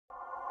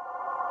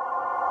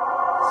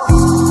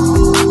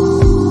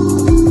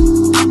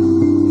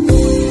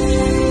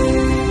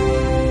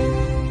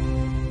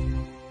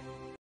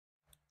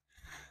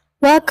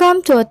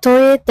Welcome to a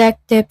Tori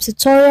Tech Tips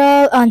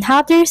tutorial on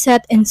how to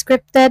reset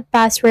encrypted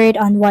password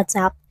on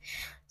WhatsApp.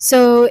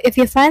 So if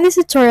you find this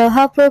tutorial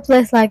helpful,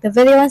 please like the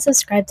video and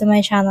subscribe to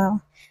my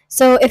channel.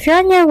 So if you're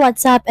on your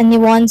WhatsApp and you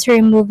want to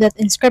remove that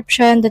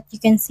inscription that you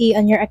can see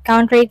on your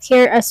account right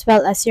here as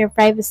well as your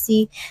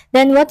privacy,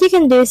 then what you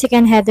can do is you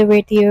can head over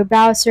to your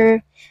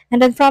browser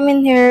and then from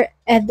in here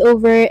head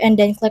over and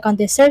then click on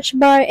the search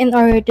bar in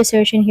order to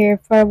search in here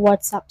for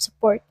WhatsApp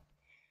support.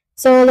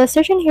 So let's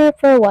search in here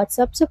for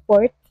WhatsApp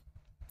support.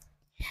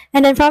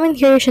 And then from in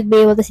here, you should be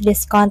able to see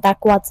this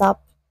contact WhatsApp.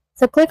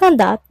 So click on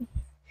that.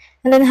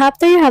 And then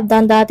after you have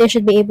done that, you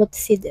should be able to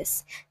see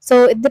this.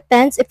 So it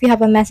depends if you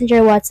have a messenger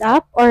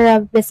WhatsApp or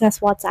a business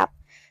WhatsApp.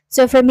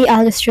 So for me,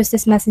 I'll just choose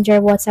this messenger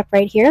WhatsApp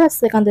right here. Let's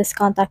click on this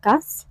contact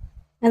us.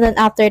 And then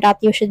after that,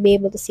 you should be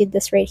able to see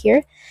this right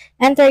here.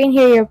 Enter in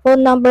here your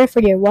phone number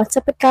for your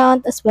WhatsApp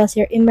account as well as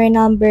your email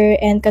number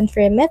and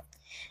confirm it.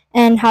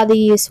 And how to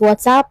use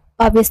WhatsApp.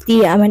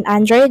 Obviously, I'm an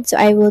Android, so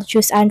I will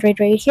choose Android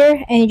right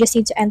here. And you just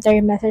need to enter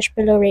your message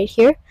below right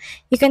here.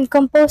 You can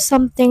compose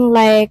something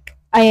like,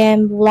 I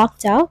am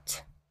locked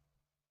out.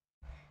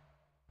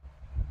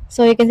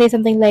 So you can say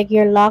something like,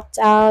 you're locked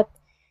out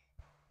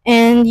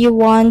and you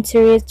want to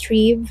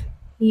retrieve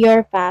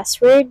your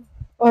password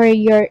or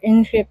your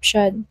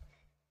encryption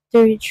to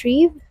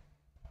retrieve.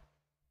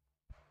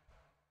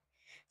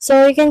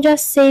 So you can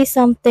just say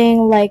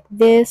something like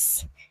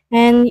this.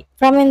 And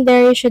from in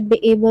there, you should be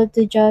able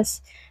to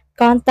just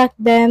contact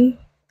them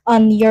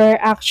on your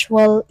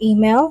actual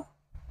email.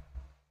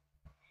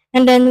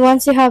 And then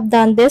once you have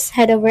done this,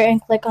 head over and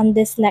click on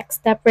this next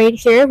step right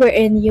here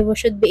wherein you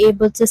should be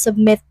able to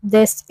submit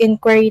this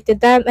inquiry to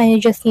them, and you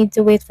just need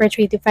to wait for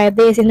 3 to 5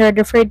 days in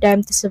order for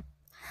them to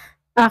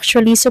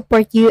actually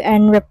support you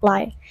and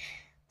reply.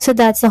 So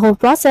that's the whole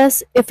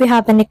process. If you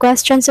have any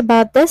questions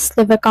about this,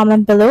 leave a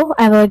comment below.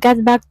 I will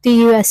get back to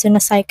you as soon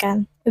as I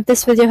can. If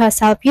this video has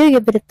helped you,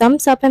 give it a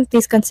thumbs up and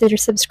please consider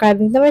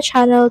subscribing to my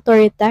channel,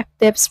 Tori Tech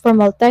Tips, for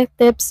more tech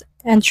tips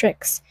and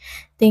tricks.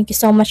 Thank you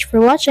so much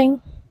for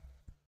watching.